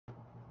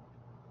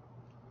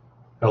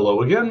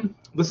Hello again.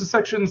 This is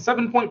section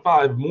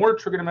 7.5, more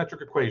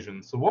trigonometric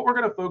equations. So what we're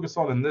going to focus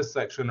on in this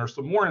section are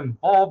some more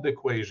involved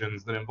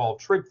equations that involve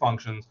trig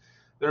functions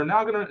that are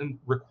now going to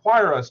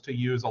require us to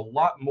use a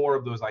lot more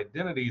of those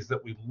identities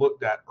that we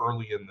looked at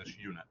early in this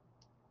unit.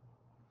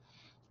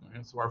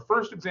 Okay, so our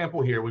first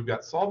example here, we've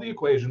got solve the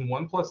equation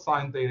 1 plus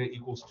sine theta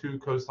equals 2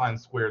 cosine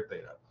squared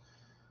theta.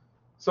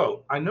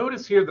 So I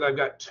notice here that I've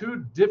got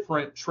two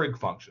different trig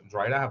functions,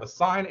 right? I have a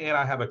sine and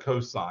I have a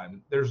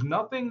cosine. There's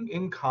nothing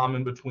in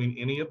common between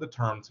any of the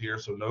terms here,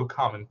 so no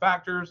common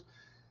factors.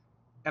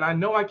 And I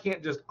know I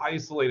can't just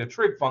isolate a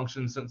trig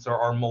function since there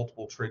are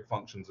multiple trig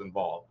functions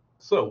involved.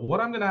 So what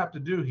I'm going to have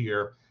to do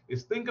here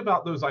is think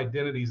about those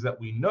identities that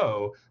we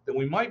know that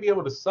we might be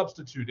able to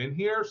substitute in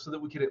here so that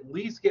we can at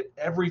least get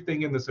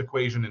everything in this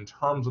equation in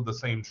terms of the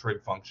same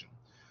trig function.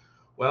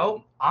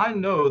 Well, I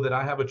know that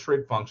I have a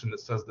trig function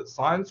that says that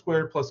sine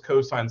squared plus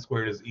cosine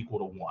squared is equal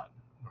to 1,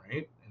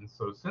 right? And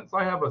so since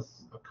I have a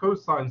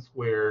cosine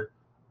squared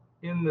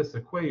in this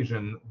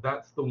equation,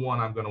 that's the one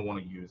I'm going to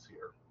want to use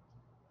here.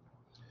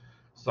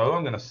 So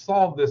I'm going to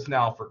solve this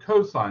now for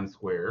cosine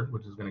squared,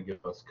 which is going to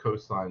give us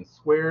cosine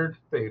squared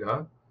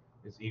theta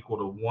is equal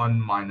to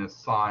 1 minus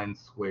sine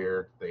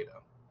squared theta.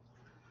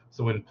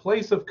 So in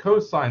place of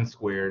cosine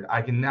squared,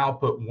 I can now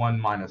put 1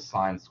 minus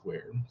sine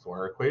squared. So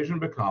our equation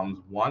becomes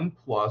 1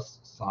 plus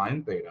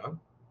sine theta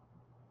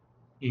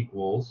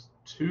equals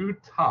 2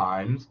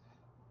 times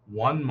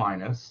 1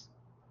 minus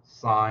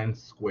sine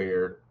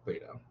squared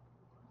theta.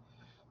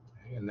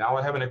 Okay, and now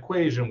I have an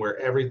equation where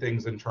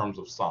everything's in terms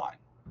of sine.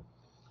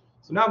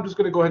 So now I'm just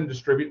going to go ahead and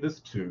distribute this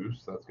 2.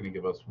 So that's going to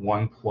give us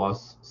 1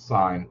 plus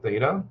sine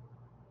theta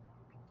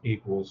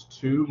equals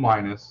 2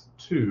 minus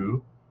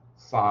 2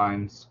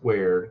 sine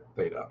squared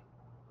theta.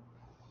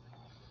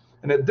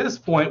 And at this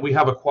point, we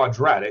have a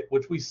quadratic,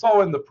 which we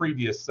saw in the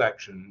previous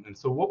section. And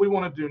so what we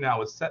want to do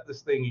now is set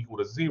this thing equal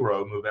to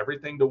 0, move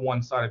everything to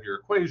one side of your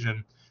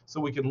equation, so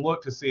we can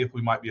look to see if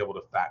we might be able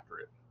to factor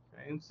it.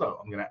 Okay, and so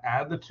I'm going to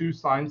add the 2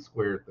 sine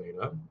squared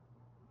theta.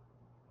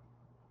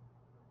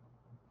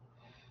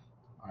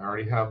 I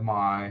already have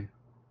my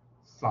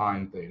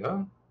sine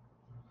theta.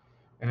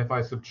 And if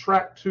I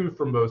subtract 2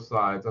 from both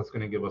sides, that's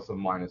going to give us a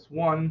minus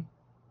 1.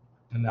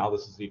 And now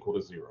this is equal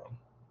to 0.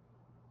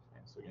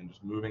 Okay, so again,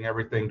 just moving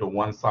everything to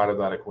one side of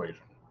that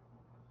equation.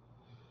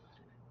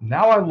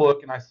 Now I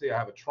look and I see I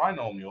have a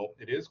trinomial.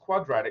 It is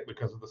quadratic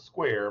because of the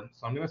square.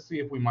 So I'm going to see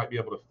if we might be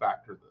able to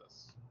factor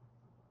this.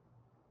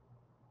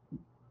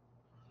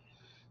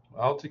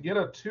 Well, to get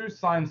a 2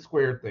 sine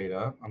squared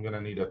theta, I'm going to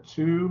need a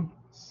 2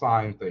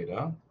 sine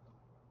theta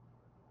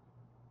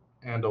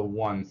and a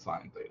 1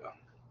 sine theta.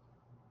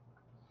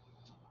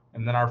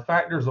 And then our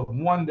factors of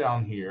 1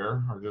 down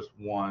here are just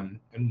 1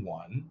 and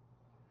 1.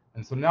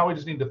 And so now we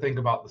just need to think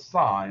about the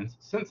signs.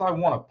 Since I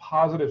want a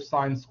positive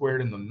sine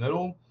squared in the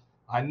middle,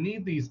 I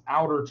need these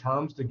outer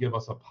terms to give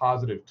us a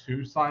positive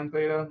 2 sine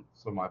theta.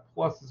 So my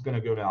plus is going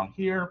to go down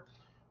here.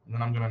 And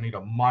then I'm going to need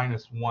a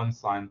minus 1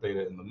 sine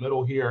theta in the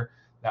middle here.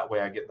 That way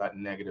I get that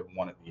negative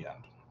 1 at the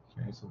end.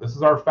 Okay, so this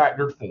is our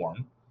factored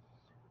form.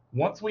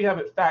 Once we have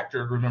it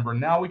factored, remember,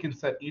 now we can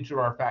set each of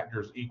our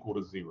factors equal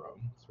to 0.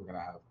 So we're going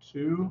to have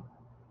 2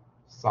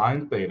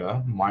 sine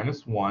theta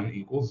minus 1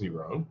 equals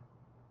 0,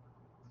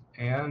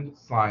 and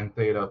sine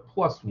theta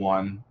plus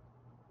 1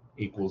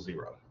 equals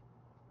 0.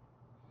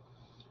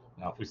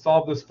 Now, if we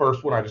solve this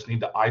first one, I just need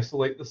to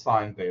isolate the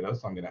sine theta,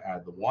 so I'm going to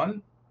add the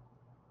 1.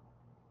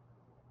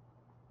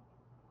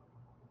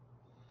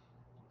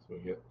 So we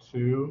get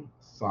 2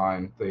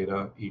 sine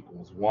theta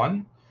equals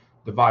 1.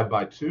 Divide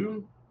by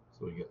 2,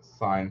 so we get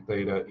sine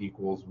theta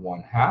equals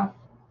 1/2.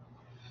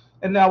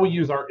 And now we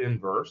use our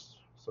inverse.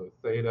 So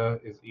theta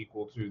is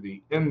equal to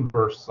the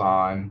inverse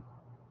sine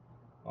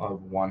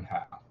of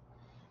 1/2.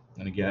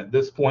 And again, at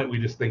this point, we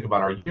just think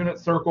about our unit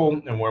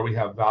circle and where we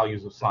have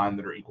values of sine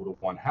that are equal to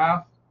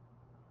 1/2.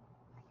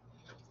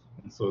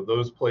 And so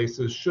those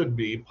places should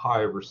be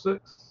pi over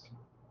 6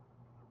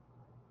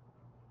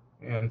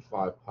 and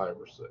 5 pi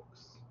over 6.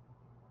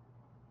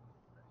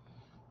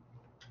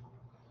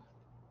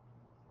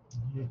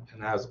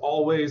 And as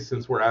always,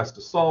 since we're asked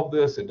to solve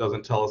this, it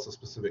doesn't tell us a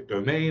specific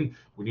domain.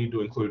 We need to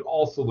include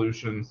all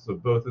solutions. So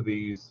both of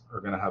these are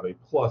going to have a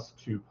plus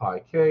 2 pi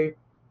k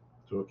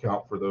to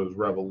account for those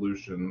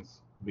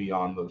revolutions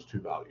beyond those two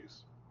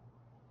values.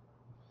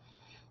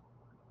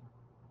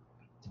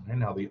 And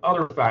now the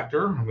other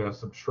factor, I'm going to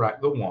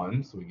subtract the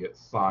 1. So we get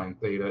sine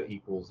theta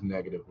equals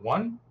negative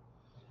 1.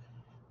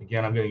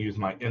 Again, I'm going to use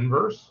my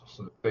inverse.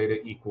 So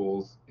theta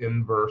equals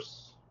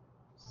inverse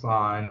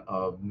sine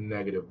of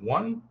negative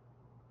 1.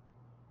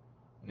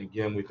 And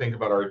again, we think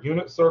about our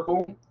unit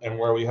circle and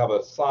where we have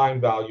a sine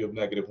value of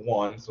negative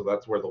 1. So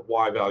that's where the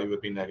y value would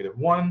be negative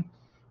 1.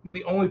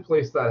 The only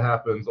place that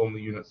happens on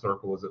the unit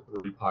circle is at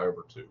 3 pi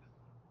over 2.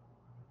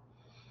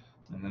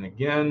 And then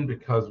again,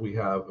 because we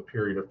have a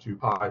period of 2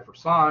 pi for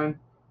sine,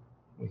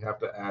 we have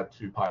to add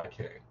 2 pi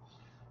k.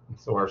 And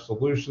so our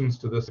solutions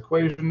to this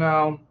equation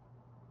now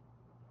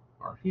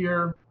are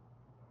here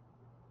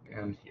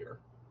and here.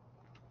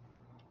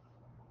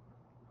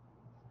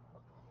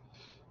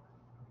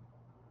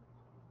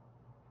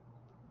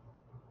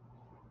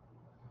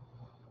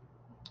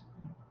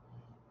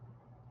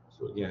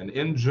 So again,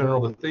 in general,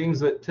 the things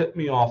that tip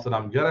me off that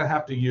I'm going to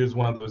have to use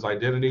one of those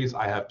identities,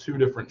 I have two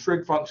different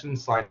trig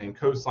functions, sine and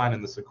cosine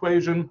in this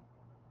equation.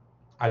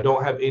 I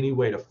don't have any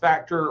way to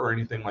factor or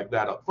anything like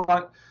that up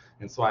front,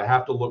 and so I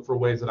have to look for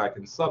ways that I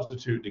can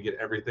substitute to get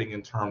everything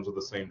in terms of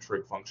the same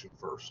trig function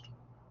first.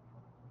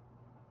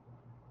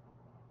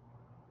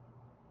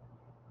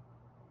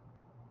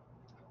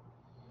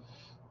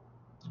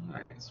 All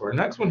right, so our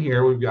next one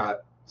here, we've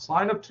got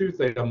sine of 2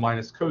 theta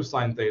minus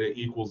cosine theta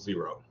equals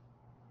 0.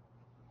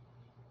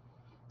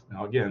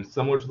 Now again,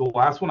 similar to the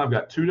last one, I've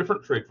got two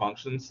different trig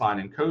functions, sine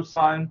and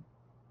cosine.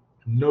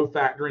 No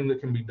factoring that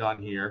can be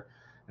done here.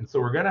 And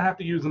so we're going to have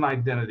to use an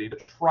identity to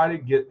try to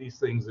get these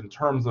things in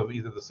terms of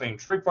either the same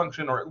trig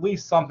function or at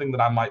least something that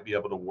I might be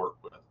able to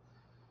work with.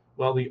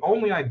 Well, the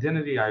only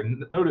identity I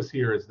notice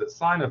here is that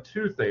sine of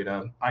 2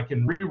 theta, I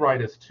can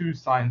rewrite as 2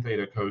 sine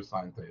theta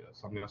cosine theta.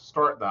 So I'm going to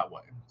start that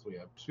way. So we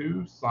have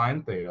 2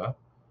 sine theta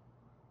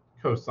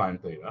cosine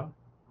theta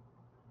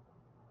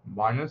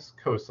minus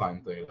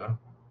cosine theta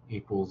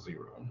equals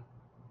 0.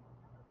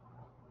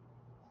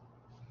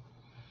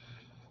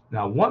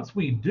 Now, once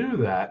we do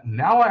that,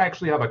 now I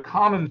actually have a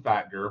common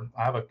factor.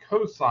 I have a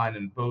cosine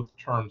in both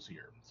terms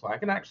here. So I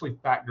can actually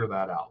factor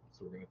that out.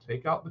 So we're going to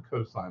take out the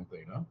cosine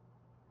theta.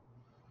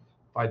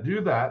 If I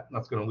do that,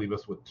 that's going to leave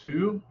us with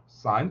 2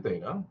 sine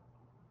theta.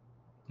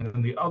 And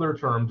then the other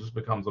term just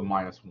becomes a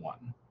minus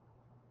 1.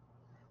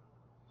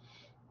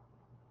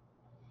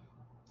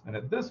 And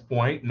at this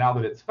point, now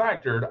that it's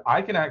factored,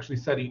 I can actually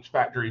set each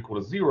factor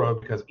equal to 0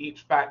 because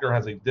each factor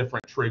has a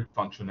different trig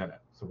function in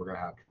it. So we're going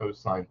to have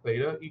cosine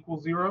theta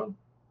equals 0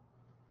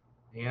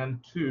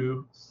 and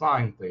 2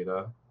 sine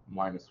theta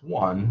minus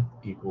 1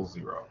 equals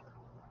 0.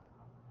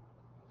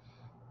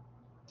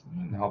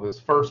 Now this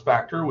first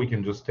factor, we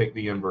can just take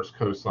the inverse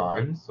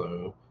cosine.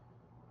 So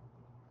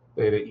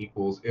theta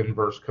equals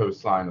inverse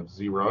cosine of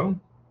 0.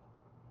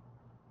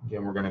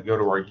 Again, we're going to go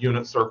to our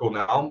unit circle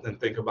now and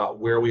think about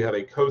where we have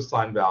a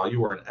cosine value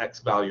or an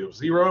x value of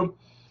 0. And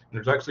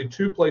there's actually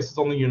two places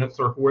on the unit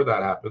circle where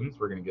that happens.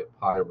 We're going to get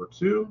pi over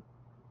 2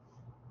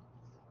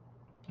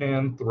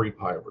 and 3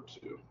 pi over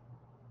 2.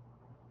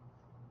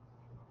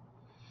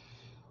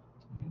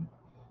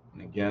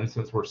 And again,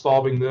 since we're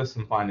solving this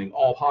and finding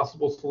all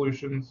possible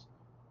solutions,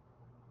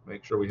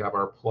 make sure we have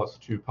our plus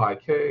 2 pi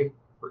k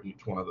for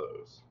each one of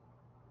those.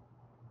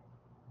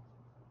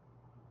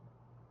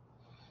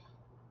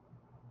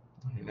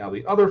 Now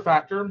the other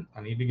factor,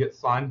 I need to get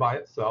sine by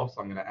itself,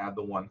 so I'm going to add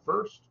the 1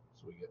 first.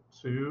 So we get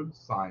 2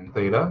 sine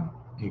theta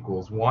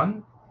equals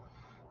 1.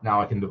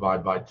 Now I can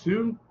divide by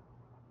 2.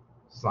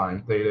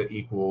 Sine theta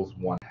equals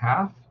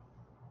 1/2.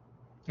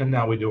 And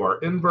now we do our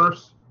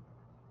inverse.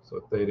 So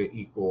theta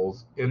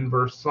equals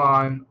inverse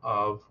sine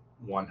of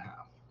 1/2.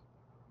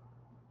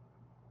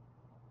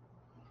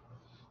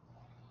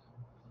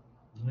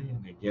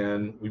 And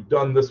again, we've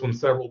done this one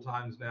several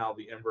times now.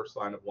 The inverse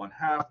sine of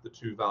 1/2, the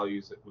two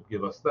values that would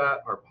give us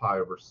that are pi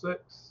over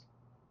 6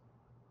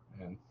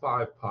 and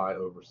 5 pi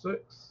over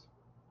 6.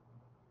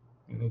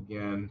 And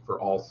again,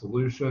 for all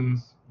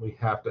solutions, we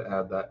have to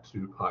add that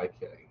 2 pi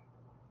k.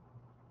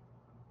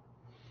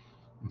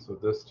 And so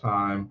this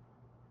time,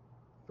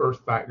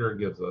 first factor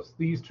gives us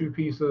these two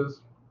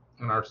pieces,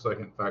 and our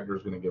second factor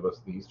is going to give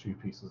us these two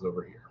pieces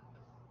over here.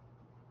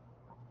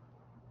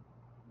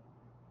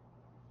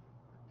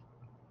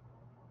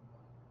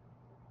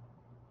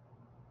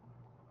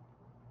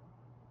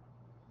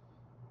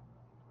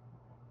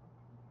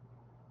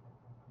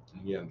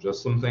 Again,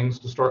 just some things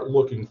to start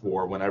looking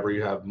for whenever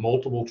you have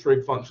multiple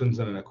trig functions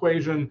in an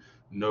equation,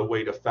 no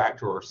way to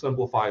factor or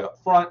simplify up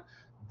front,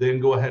 then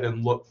go ahead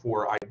and look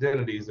for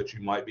identities that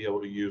you might be able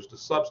to use to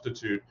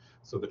substitute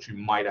so that you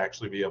might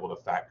actually be able to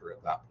factor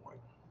at that point.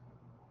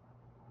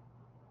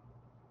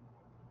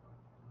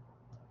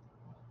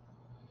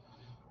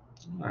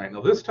 All right,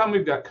 now this time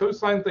we've got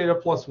cosine theta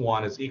plus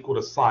 1 is equal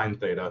to sine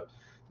theta.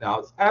 Now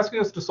it's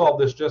asking us to solve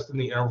this just in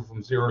the interval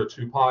from 0 to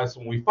 2 pi. So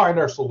when we find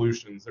our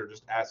solutions, they're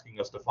just asking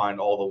us to find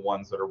all the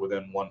ones that are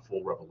within one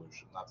full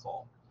revolution. That's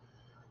all.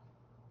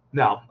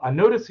 Now I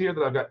notice here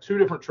that I've got two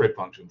different trig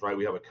functions, right?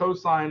 We have a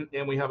cosine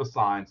and we have a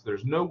sine. So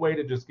there's no way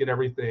to just get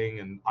everything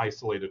and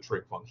isolate a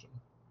trig function.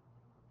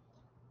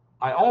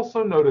 I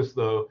also notice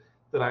though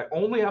that I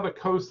only have a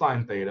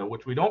cosine theta,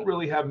 which we don't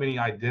really have many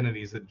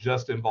identities that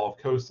just involve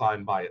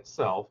cosine by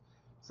itself.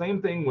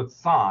 Same thing with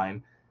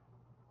sine.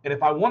 And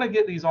if I want to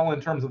get these all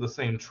in terms of the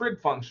same trig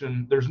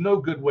function, there's no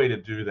good way to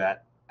do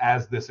that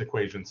as this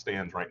equation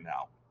stands right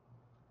now.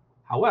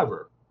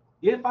 However,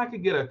 if I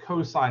could get a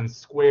cosine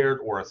squared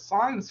or a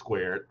sine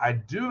squared, I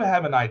do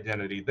have an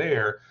identity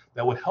there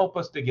that would help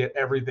us to get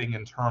everything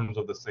in terms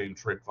of the same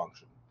trig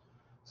function.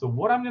 So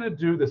what I'm going to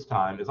do this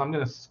time is I'm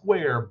going to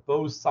square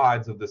both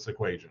sides of this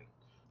equation.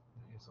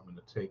 So I'm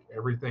going to take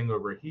everything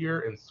over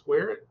here and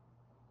square it.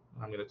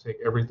 I'm going to take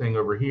everything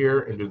over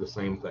here and do the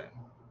same thing.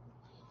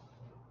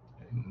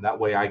 And that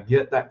way I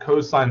get that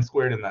cosine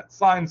squared and that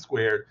sine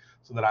squared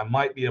so that I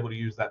might be able to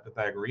use that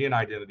Pythagorean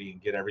identity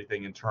and get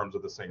everything in terms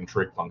of the same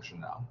trig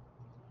function now.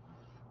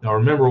 Now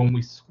remember, when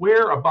we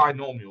square a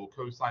binomial,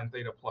 cosine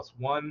theta plus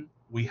 1,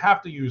 we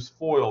have to use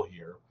FOIL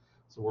here.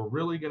 So we're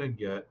really going to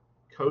get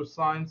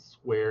cosine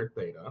squared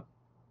theta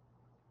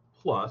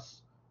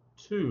plus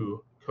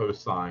 2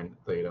 cosine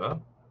theta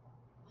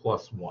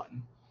plus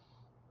 1.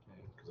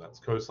 Because that's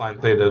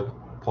cosine theta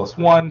plus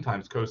 1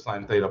 times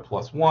cosine theta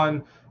plus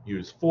 1.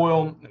 Use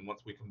FOIL, and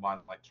once we combine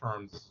like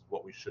terms, this is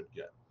what we should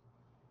get.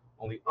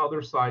 On the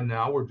other side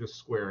now, we're just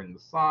squaring the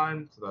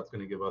sine, so that's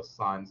going to give us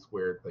sine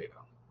squared theta.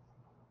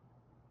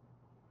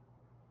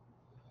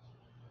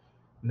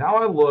 Now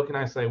I look and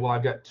I say, well,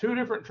 I've got two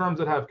different terms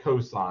that have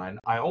cosine.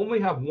 I only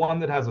have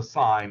one that has a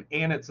sine,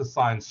 and it's a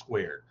sine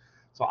squared.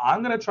 So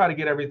I'm going to try to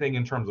get everything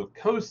in terms of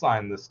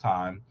cosine this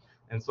time.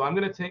 And so I'm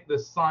going to take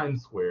this sine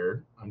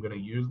squared. I'm going to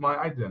use my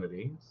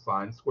identity,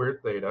 sine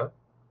squared theta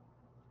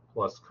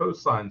plus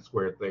cosine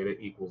squared theta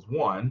equals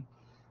 1. And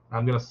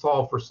I'm going to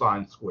solve for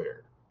sine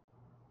squared.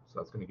 So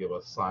that's going to give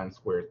us sine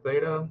squared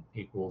theta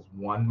equals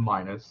 1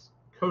 minus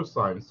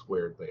cosine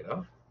squared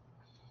theta.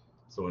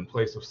 So in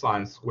place of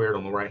sine squared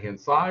on the right-hand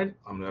side,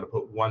 I'm going to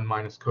put 1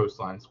 minus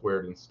cosine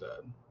squared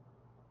instead.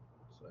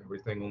 So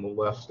everything on the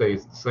left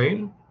stays the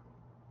same.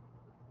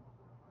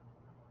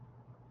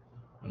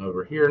 And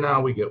over here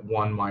now, we get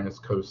 1 minus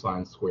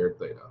cosine squared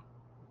theta.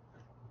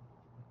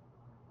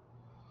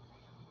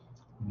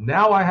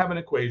 Now I have an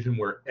equation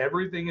where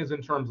everything is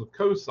in terms of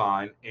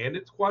cosine, and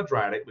it's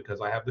quadratic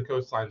because I have the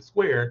cosine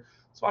squared.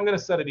 So I'm going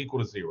to set it equal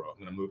to 0.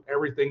 I'm going to move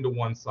everything to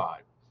one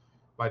side.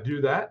 If I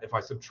do that, if I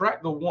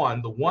subtract the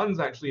 1, the 1's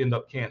actually end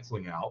up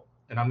canceling out,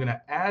 and I'm going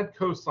to add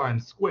cosine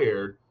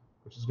squared,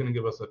 which is going to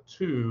give us a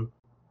 2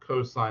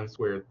 cosine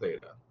squared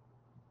theta.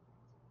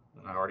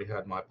 And I already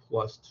had my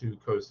plus 2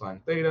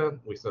 cosine theta.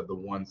 We said the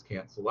 1's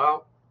cancel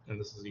out, and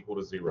this is equal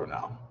to 0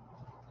 now.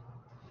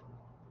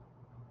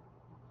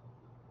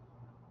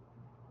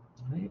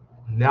 Right.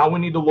 Now we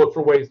need to look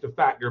for ways to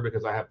factor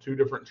because I have two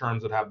different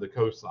terms that have the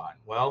cosine.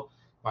 Well,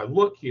 if I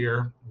look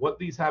here, what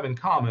these have in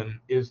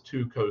common is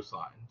 2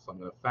 cosine. So I'm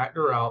going to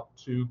factor out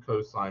 2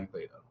 cosine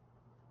theta.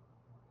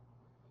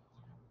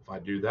 If I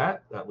do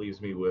that, that leaves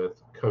me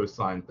with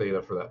cosine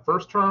theta for that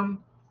first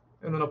term,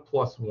 and then a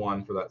plus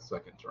 1 for that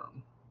second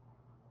term.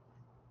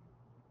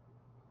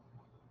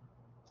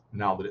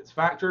 Now that it's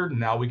factored,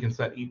 now we can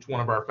set each one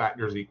of our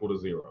factors equal to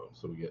 0.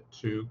 So we get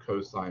 2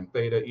 cosine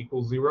theta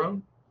equals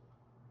 0,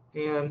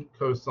 and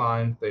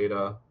cosine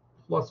theta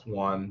plus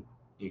 1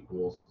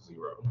 equals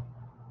 0.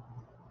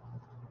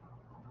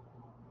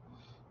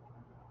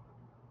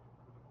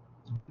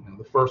 Now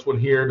the first one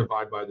here,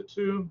 divide by the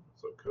 2,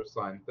 so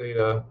cosine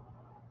theta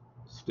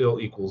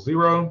still equals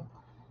 0.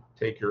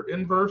 Take your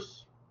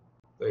inverse,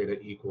 theta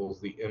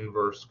equals the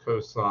inverse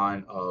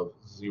cosine of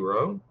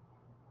 0.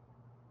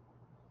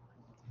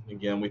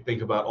 Again, we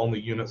think about on the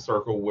unit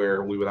circle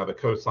where we would have a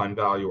cosine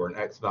value or an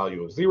x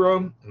value of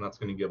 0, and that's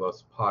going to give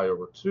us pi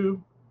over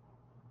 2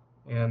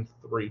 and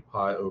 3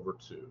 pi over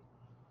 2.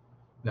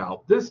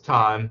 Now this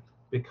time,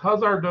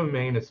 because our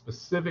domain is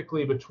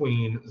specifically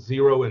between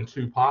 0 and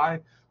 2 pi,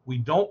 we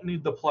don't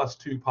need the plus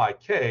 2 pi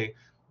k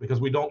because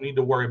we don't need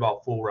to worry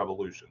about full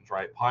revolutions,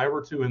 right? Pi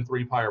over 2 and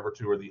 3 pi over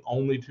 2 are the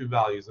only two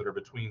values that are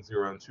between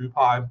 0 and 2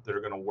 pi that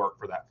are going to work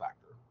for that factor.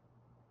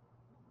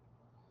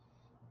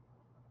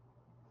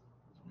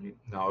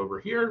 Now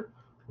over here,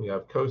 we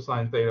have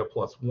cosine theta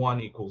plus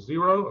 1 equals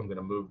 0. I'm going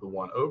to move the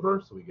 1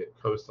 over, so we get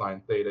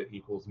cosine theta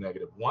equals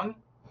negative 1.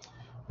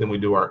 Then we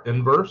do our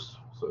inverse,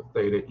 so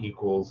theta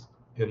equals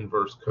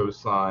inverse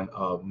cosine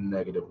of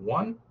negative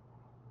 1.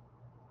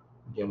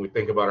 Again, we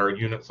think about our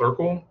unit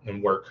circle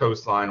and where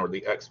cosine or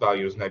the x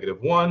value is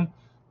negative 1.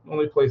 The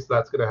only place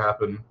that's going to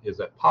happen is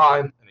at pi.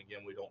 And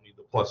again, we don't need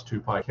the plus 2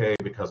 pi k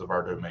because of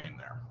our domain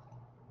there.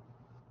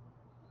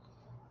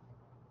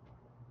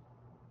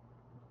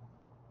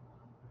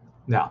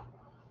 Now,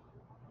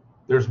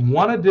 there's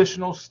one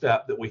additional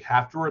step that we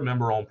have to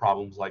remember on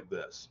problems like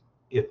this.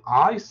 If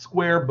I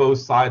square both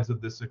sides of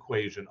this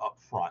equation up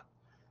front,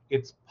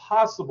 it's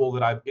possible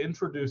that I've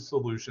introduced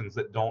solutions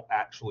that don't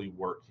actually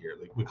work here.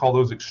 Like we call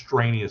those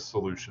extraneous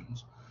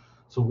solutions.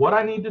 So what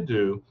I need to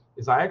do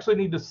is I actually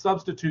need to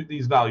substitute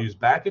these values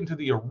back into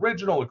the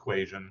original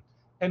equation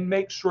and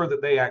make sure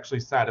that they actually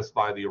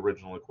satisfy the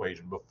original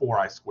equation before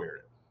I square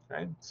it.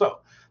 Okay, so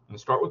I'm going to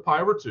start with pi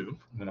over 2.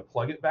 I'm going to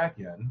plug it back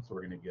in. So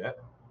we're going to get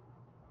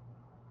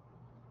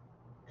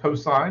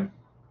cosine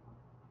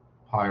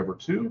pi over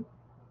 2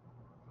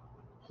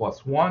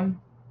 plus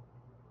 1.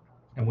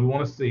 And we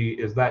want to see,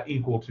 is that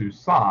equal to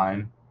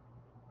sine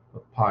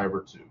of pi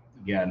over 2?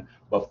 Again,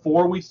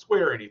 before we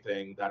square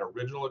anything, that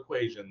original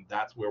equation,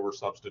 that's where we're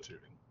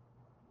substituting.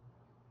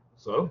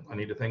 So I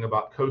need to think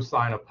about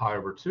cosine of pi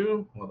over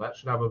 2. Well, that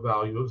should have a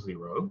value of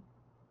 0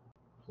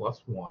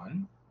 plus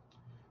 1.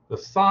 The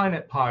sine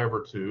at pi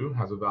over 2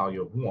 has a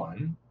value of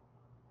 1.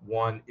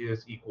 1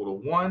 is equal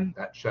to 1.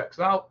 That checks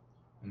out.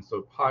 And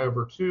so pi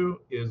over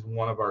 2 is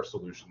one of our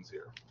solutions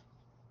here.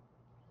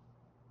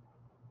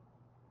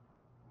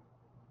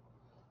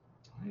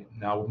 Right,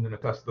 now we're going to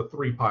test the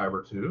 3 pi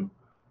over 2.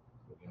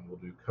 Again, we'll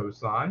do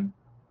cosine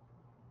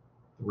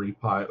 3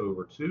 pi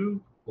over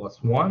 2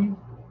 plus 1.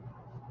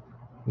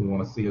 We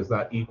want to see is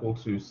that equal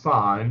to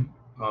sine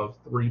of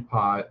 3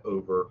 pi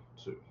over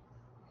 2.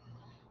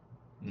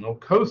 No,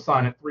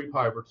 cosine at 3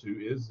 pi over 2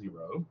 is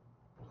 0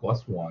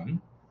 plus 1.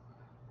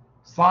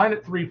 Sine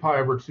at 3 pi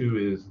over 2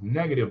 is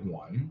negative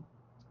 1.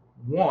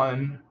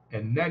 1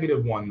 and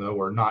negative 1, though,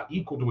 are not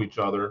equal to each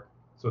other,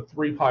 so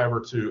 3 pi over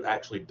 2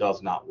 actually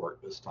does not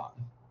work this time.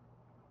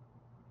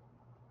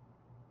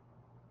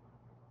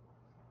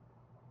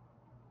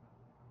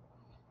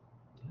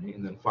 Okay,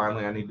 and then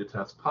finally, I need to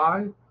test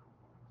pi.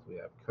 So we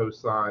have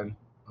cosine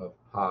of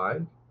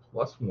pi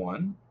plus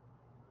 1.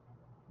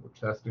 We're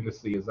testing to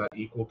see is that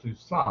equal to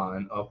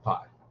sine of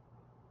pi.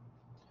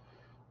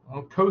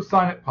 Well,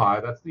 cosine at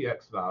pi, that's the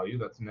x value.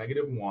 That's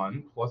negative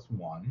 1 plus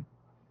 1.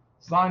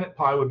 Sine at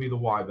pi would be the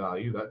y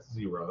value. That's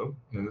 0.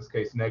 And in this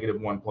case,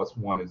 negative 1 plus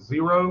 1 is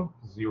 0.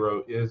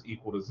 0 is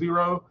equal to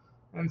 0.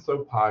 And so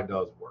pi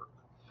does work.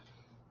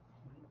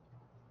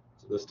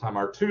 So this time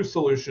our two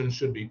solutions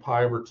should be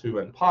pi over 2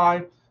 and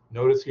pi.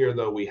 Notice here,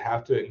 though, we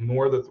have to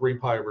ignore the 3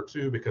 pi over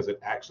 2 because it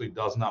actually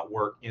does not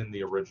work in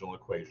the original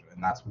equation.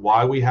 And that's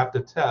why we have to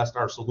test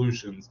our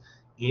solutions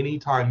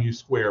anytime you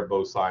square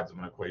both sides of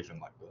an equation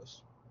like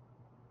this.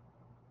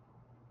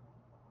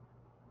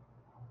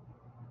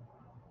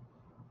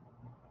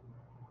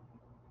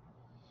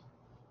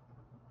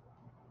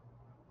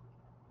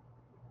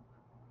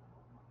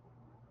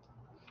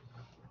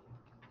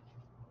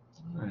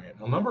 All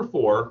right, now number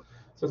 4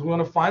 says we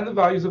want to find the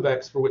values of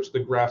x for which the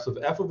graphs of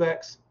f of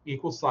x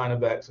equals sine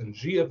of x and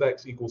g of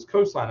x equals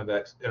cosine of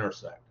x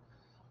intersect.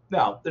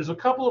 Now, there's a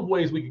couple of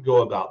ways we could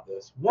go about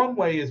this. One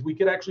way is we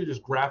could actually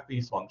just graph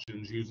these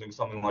functions using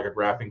something like a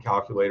graphing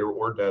calculator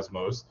or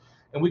Desmos,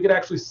 and we could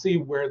actually see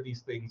where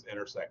these things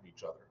intersect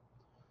each other.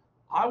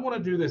 I want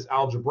to do this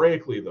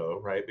algebraically, though,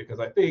 right? Because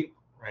I think,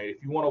 right,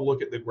 if you want to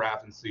look at the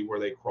graph and see where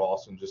they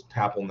cross and just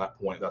tap on that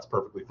point, that's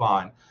perfectly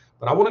fine.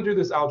 But I want to do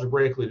this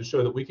algebraically to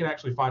show that we can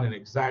actually find an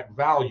exact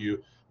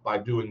value by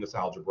doing this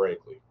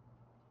algebraically.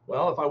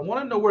 Well, if I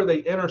want to know where they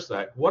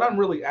intersect, what I'm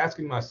really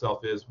asking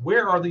myself is,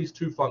 where are these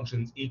two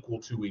functions equal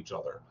to each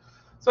other?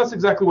 So that's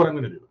exactly what I'm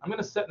going to do. I'm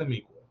going to set them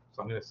equal.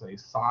 So I'm going to say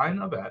sine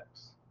of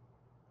x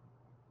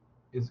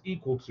is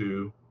equal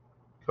to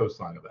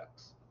cosine of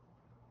x.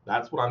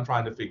 That's what I'm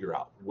trying to figure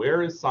out.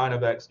 Where is sine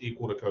of x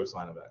equal to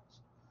cosine of x?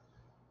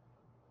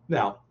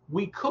 Now,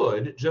 we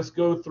could just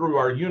go through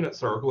our unit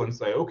circle and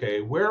say,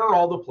 okay, where are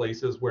all the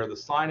places where the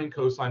sine and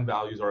cosine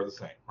values are the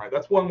same, right?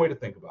 That's one way to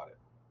think about it.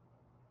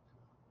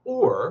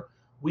 Or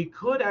we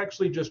could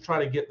actually just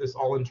try to get this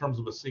all in terms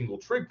of a single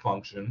trig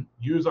function,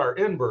 use our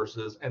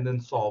inverses, and then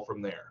solve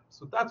from there.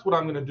 So that's what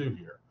I'm going to do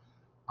here.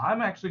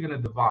 I'm actually going to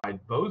divide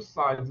both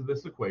sides of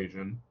this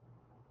equation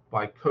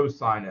by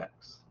cosine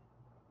x.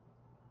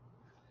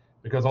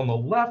 Because on the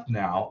left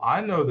now, I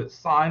know that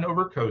sine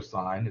over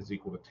cosine is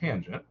equal to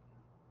tangent,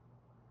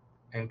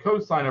 and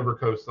cosine over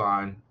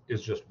cosine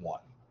is just 1.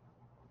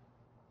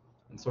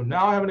 And so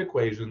now I have an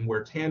equation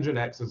where tangent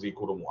x is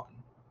equal to 1.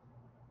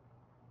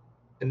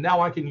 And now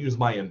I can use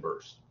my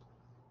inverse.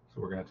 So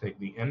we're going to take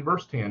the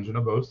inverse tangent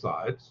of both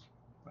sides.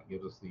 That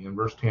gives us the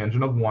inverse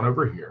tangent of 1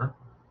 over here.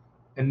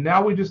 And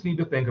now we just need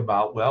to think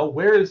about, well,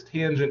 where is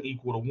tangent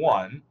equal to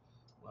 1?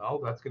 Well,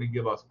 that's going to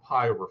give us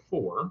pi over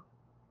 4.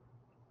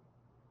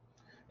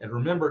 And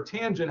remember,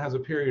 tangent has a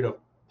period of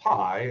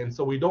pi, and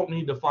so we don't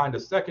need to find a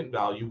second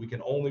value. We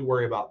can only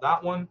worry about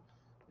that one,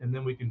 and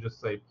then we can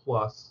just say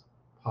plus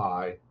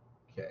pi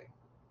k.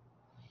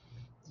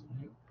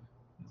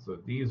 So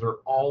these are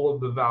all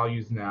of the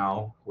values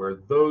now where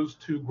those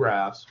two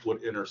graphs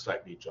would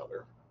intersect each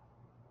other.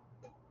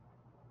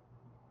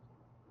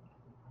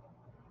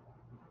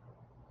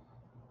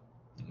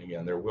 And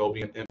again, there will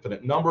be an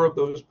infinite number of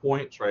those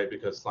points, right?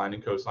 Because sine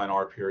and cosine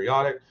are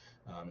periodic.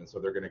 And so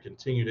they're going to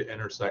continue to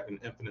intersect an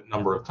infinite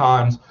number of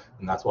times.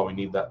 And that's why we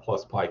need that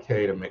plus pi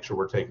k to make sure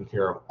we're taking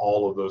care of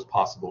all of those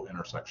possible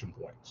intersection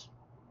points.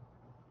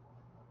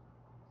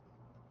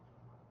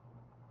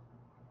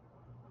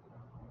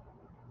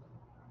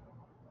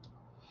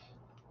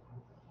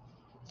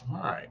 All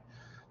right.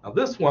 Now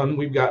this one,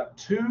 we've got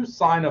 2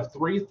 sine of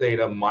 3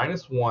 theta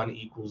minus 1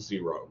 equals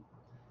 0.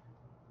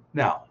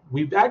 Now,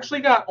 we've actually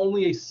got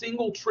only a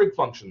single trig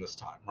function this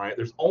time, right?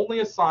 There's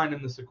only a sine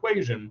in this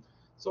equation.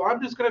 So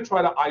I'm just going to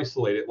try to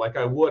isolate it like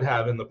I would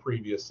have in the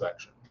previous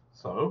section.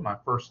 So my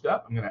first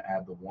step, I'm going to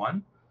add the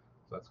 1.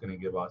 So that's going to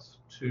give us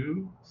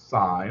 2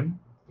 sine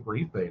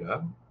 3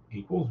 theta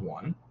equals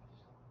 1.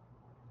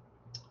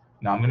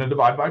 Now I'm going to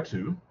divide by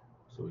 2.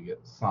 So we get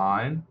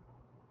sine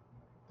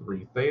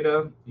 3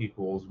 theta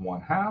equals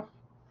 1/2.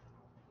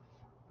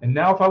 And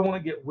now if I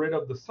want to get rid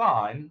of the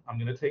sine, I'm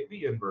going to take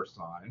the inverse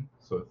sine.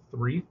 So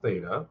 3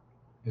 theta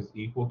is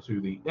equal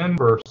to the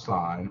inverse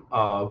sine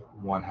of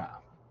 1/2.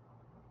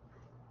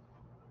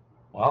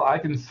 Well, I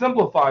can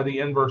simplify the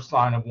inverse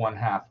sine of 1/2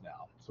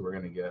 now. So we're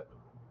going to get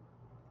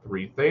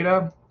 3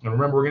 theta. And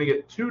remember, we're going to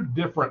get two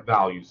different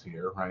values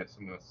here, right? So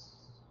I'm going to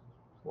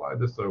slide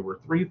this over.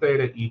 3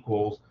 theta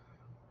equals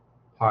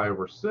pi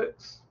over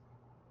 6.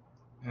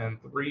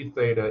 And 3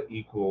 theta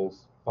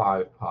equals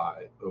 5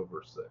 pi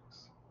over 6.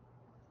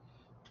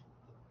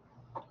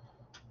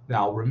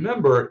 Now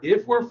remember,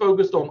 if we're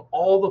focused on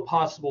all the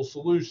possible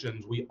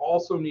solutions, we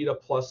also need a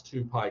plus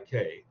 2 pi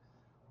k.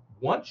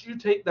 Once you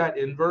take that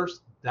inverse,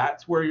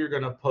 that's where you're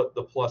going to put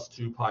the plus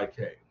 2 pi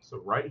k.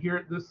 So right here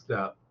at this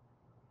step,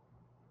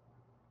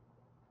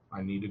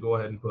 I need to go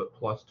ahead and put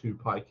plus 2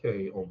 pi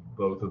k on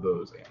both of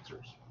those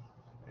answers.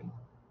 Okay.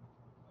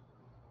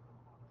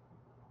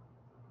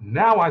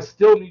 Now I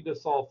still need to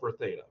solve for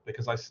theta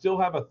because I still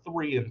have a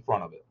 3 in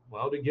front of it.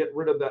 Well, to get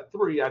rid of that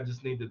 3, I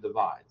just need to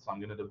divide. So I'm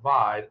going to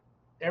divide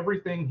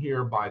everything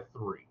here by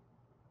 3.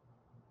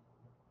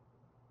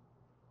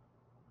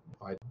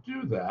 If I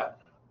do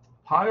that,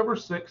 pi over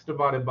 6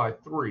 divided by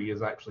 3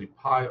 is actually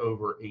pi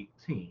over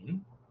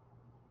 18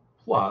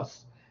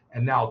 plus,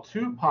 and now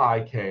 2 pi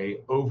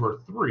k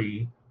over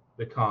 3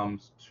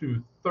 becomes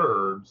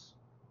 2/3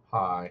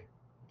 pi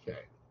k.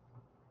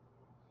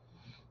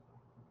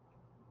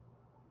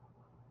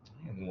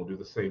 And we'll do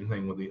the same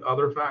thing with the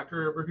other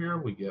factor over here.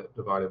 We get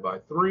divided by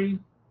 3.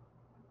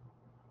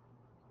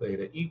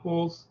 Theta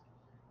equals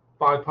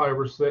 5 pi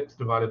over 6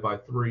 divided by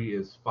 3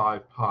 is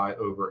 5 pi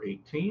over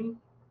 18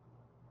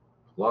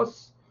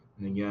 plus,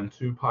 and again,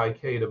 2 pi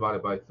k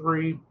divided by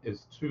 3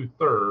 is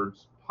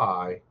 2/3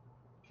 pi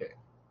k.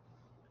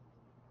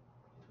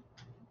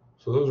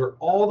 So those are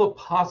all the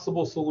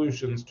possible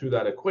solutions to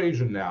that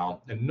equation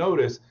now. And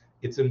notice,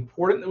 it's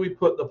important that we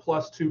put the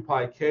plus 2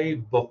 pi k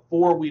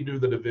before we do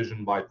the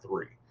division by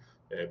 3.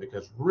 Okay,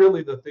 because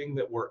really the thing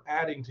that we're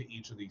adding to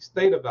each of these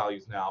theta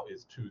values now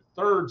is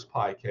 2/3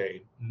 pi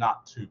k,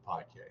 not 2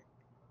 pi k.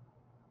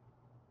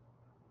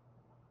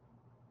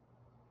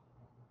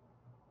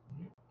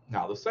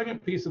 Now, the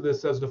second piece of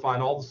this says to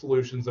find all the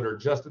solutions that are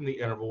just in the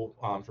interval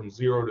from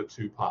 0 to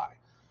 2 pi.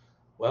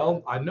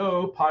 Well, I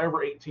know pi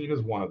over 18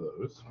 is one of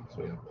those.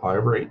 So we have pi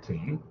over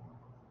 18.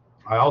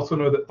 I also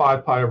know that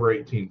 5 pi over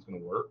 18 is going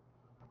to work.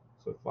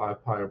 So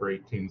 5 pi over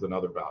 18 is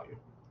another value.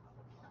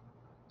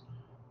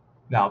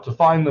 Now, to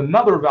find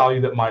another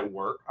value that might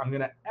work, I'm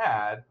going to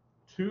add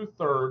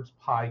 2/3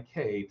 pi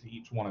k to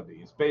each one of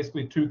these.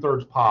 Basically,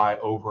 2/3 pi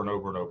over and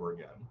over and over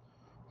again.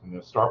 I'm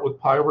going to start with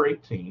pi over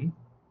 18.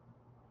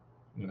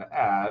 I'm going to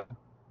add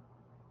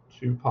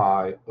 2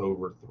 pi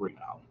over 3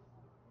 now.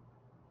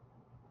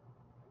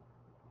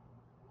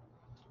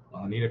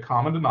 I need a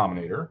common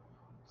denominator.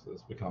 So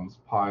this becomes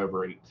pi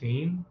over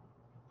 18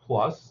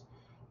 plus,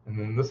 and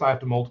then this I have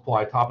to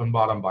multiply top and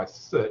bottom by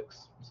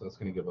 6. So that's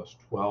going to give us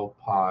 12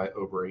 pi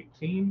over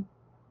 18,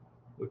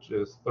 which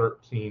is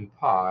 13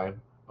 pi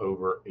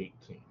over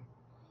 18.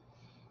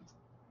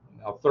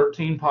 Now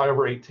 13 pi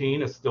over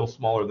 18 is still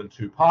smaller than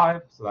 2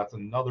 pi, so that's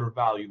another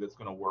value that's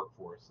going to work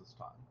for us this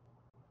time.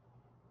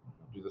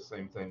 Do the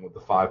same thing with the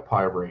 5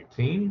 pi over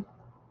 18.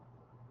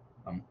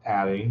 I'm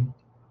adding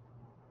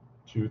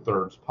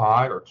 2/3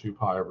 pi, or 2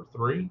 pi over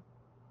 3.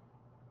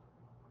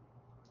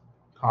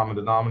 Common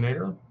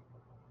denominator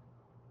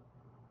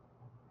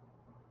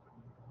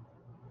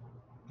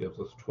gives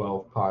us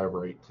 12 pi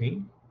over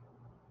 18.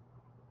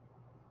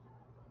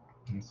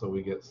 And so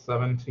we get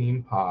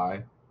 17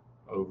 pi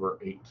over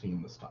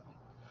 18 this time.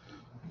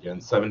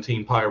 Again,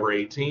 17 pi over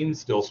 18,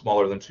 still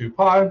smaller than 2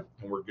 pi,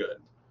 and we're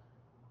good.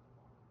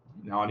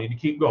 Now I need to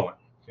keep going.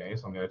 Okay,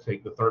 so I'm going to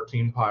take the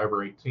 13 pi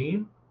over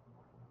 18.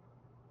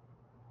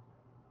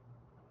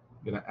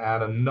 I'm going to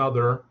add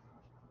another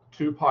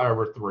 2 pi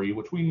over 3,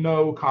 which we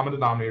know common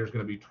denominator is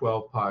going to be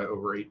 12 pi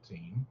over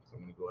 18. So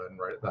I'm going to go ahead and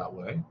write it that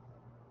way.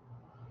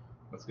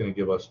 That's going to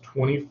give us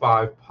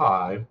 25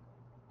 pi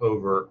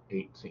over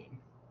 18.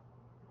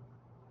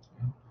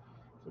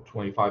 So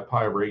 25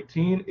 pi over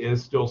 18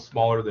 is still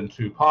smaller than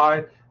 2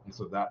 pi, and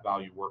so that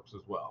value works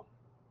as well.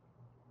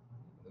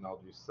 And I'll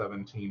do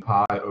 17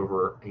 pi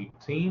over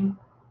 18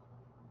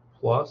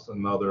 plus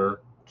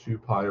another 2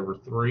 pi over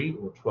 3,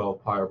 or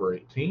 12 pi over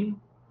 18.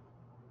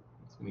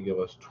 It's going to give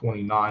us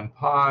 29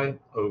 pi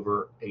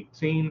over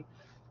 18.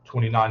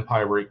 29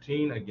 pi over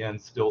 18, again,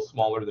 still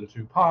smaller than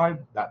 2 pi.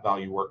 That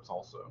value works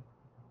also.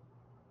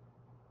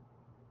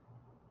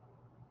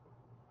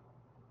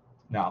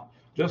 Now,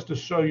 just to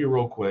show you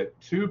real quick,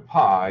 2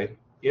 pi,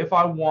 if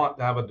I want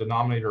to have a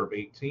denominator of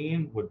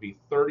 18, would be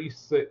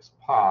 36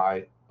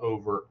 pi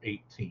over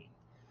 18.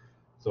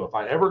 So if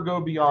I ever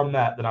go beyond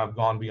that, then I've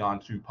gone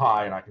beyond 2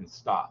 pi and I can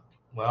stop.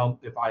 Well,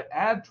 if I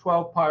add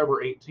 12 pi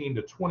over 18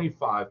 to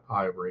 25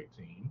 pi over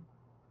 18,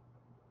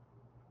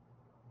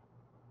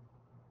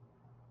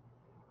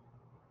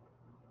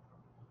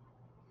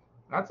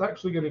 that's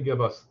actually going to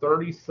give us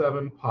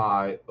 37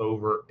 pi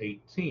over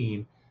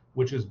 18,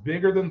 which is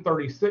bigger than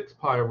 36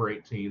 pi over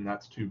 18.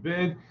 That's too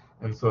big,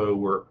 and so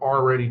we're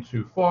already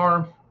too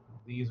far.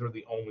 These are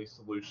the only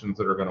solutions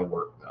that are going to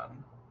work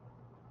then.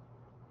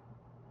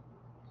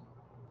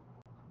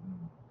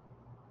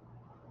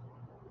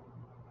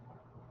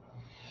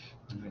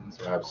 And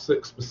so I have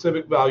 6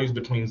 specific values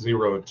between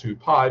 0 and 2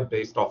 pi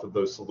based off of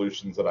those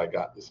solutions that I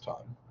got this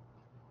time.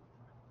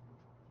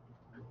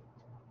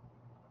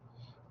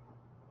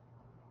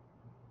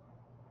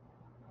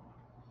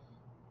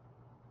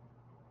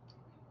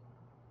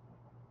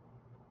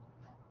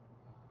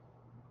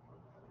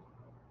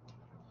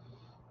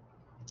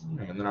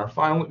 And then our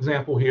final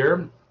example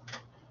here,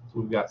 so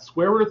we've got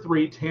square root of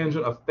 3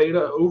 tangent of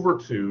theta over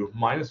 2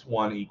 minus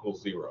 1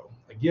 equals 0.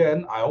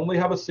 Again, I only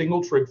have a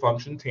single trig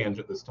function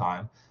tangent this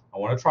time. I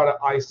want to try to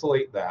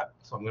isolate that.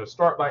 So I'm going to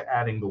start by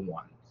adding the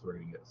 1. So we're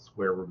going to get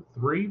square root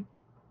of 3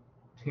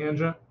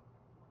 tangent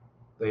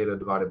theta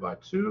divided by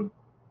 2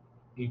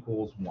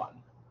 equals 1.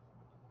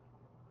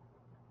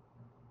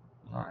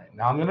 All right,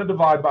 now I'm going to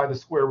divide by the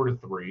square root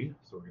of 3.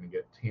 So we're going to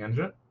get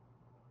tangent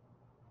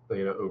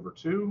theta over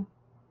 2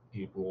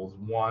 equals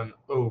 1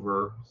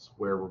 over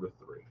square root of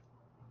 3.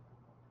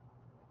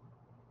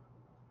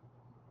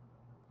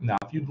 Now,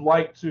 if you'd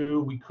like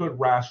to, we could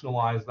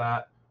rationalize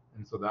that.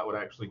 And so that would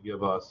actually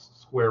give us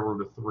square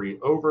root of 3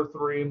 over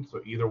 3.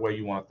 So either way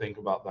you want to think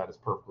about that is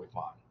perfectly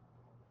fine.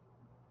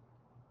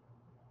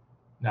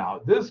 Now,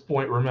 at this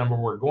point, remember,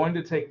 we're going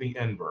to take the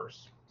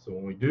inverse. So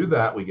when we do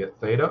that, we get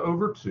theta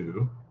over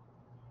 2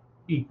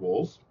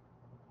 equals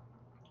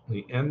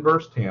the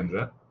inverse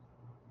tangent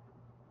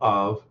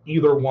of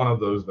either one of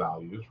those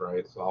values,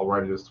 right? So I'll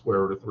write it as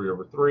square root of 3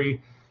 over 3,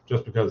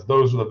 just because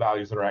those are the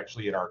values that are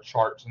actually in our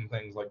charts and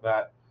things like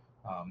that.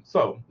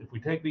 So if we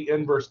take the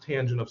inverse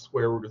tangent of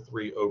square root of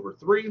 3 over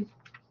 3,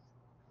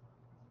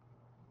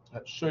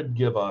 that should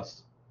give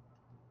us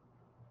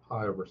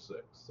pi over 6.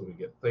 So we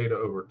get theta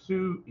over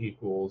 2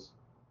 equals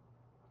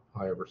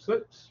pi over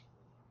 6.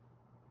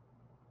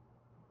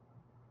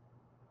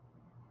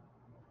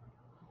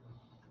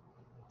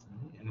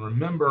 And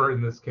remember,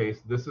 in this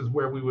case, this is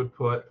where we would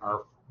put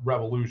our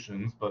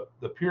revolutions, but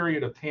the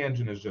period of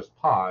tangent is just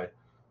pi,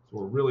 so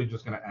we're really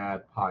just going to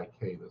add pi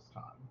k this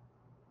time.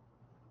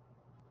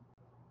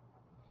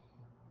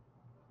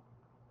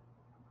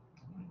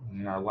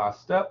 In our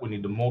last step, we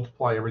need to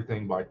multiply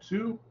everything by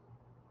 2.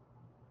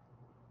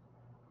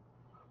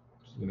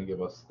 Which is going to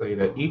give us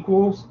theta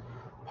equals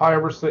pi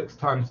over 6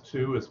 times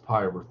 2 is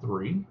pi over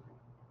 3.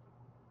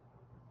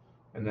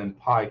 And then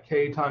pi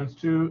k times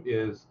 2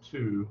 is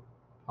 2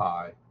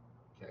 pi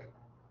k.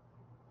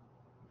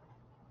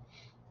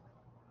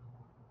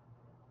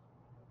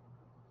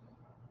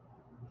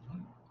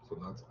 So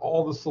that's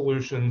all the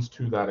solutions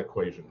to that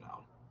equation now.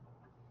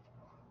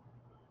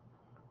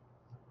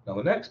 Now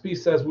the next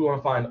piece says we want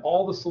to find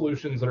all the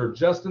solutions that are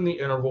just in the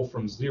interval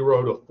from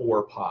 0 to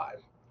 4 pi.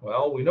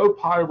 Well, we know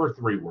pi over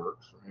 3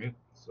 works, right?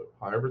 So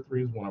pi over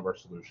 3 is one of our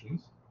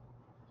solutions.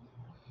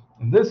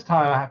 And this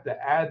time I have to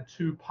add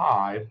 2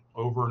 pi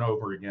over and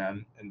over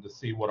again and to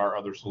see what our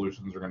other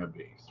solutions are going to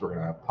be. So we're going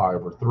to have pi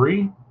over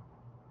 3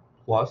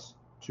 plus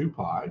 2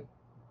 pi.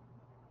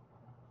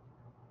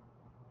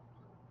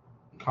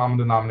 Common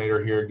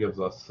denominator here gives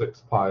us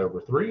 6 pi over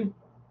 3.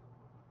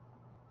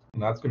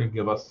 And that's going to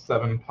give us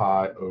 7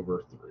 pi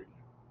over 3.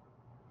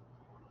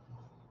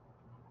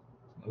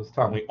 This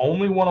time we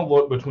only want to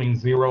look between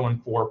 0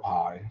 and 4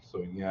 pi.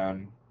 So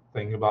again,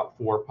 thinking about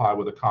 4 pi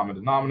with a common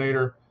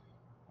denominator,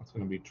 that's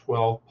going to be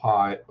 12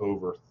 pi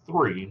over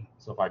 3.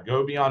 So if I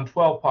go beyond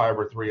 12 pi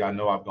over 3, I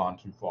know I've gone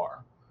too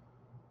far.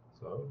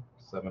 So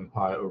 7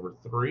 pi over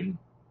 3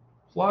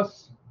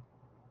 plus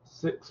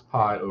 6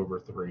 pi over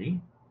 3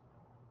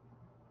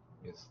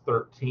 is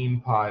 13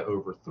 pi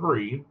over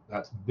 3.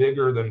 That's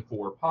bigger than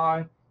 4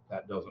 pi.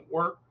 That doesn't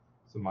work.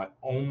 So my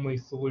only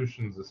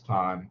solutions this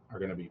time are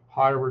going to be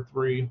pi over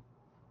 3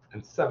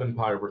 and 7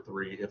 pi over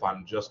 3 if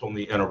I'm just on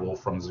the interval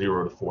from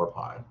 0 to 4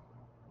 pi.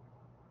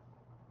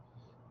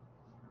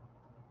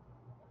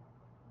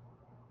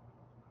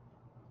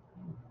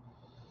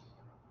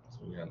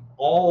 So again,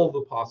 all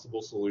the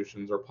possible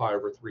solutions are pi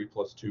over 3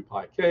 plus 2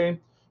 pi k.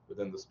 But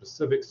then the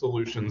specific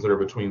solutions that are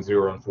between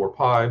 0 and 4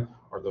 pi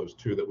are those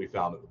two that we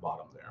found at the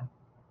bottom there.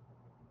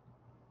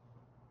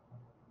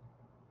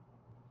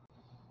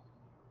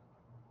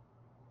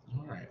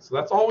 All right, so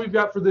that's all we've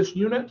got for this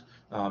unit.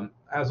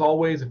 As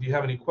always, if you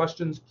have any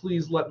questions,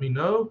 please let me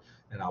know,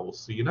 and I will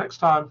see you next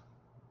time.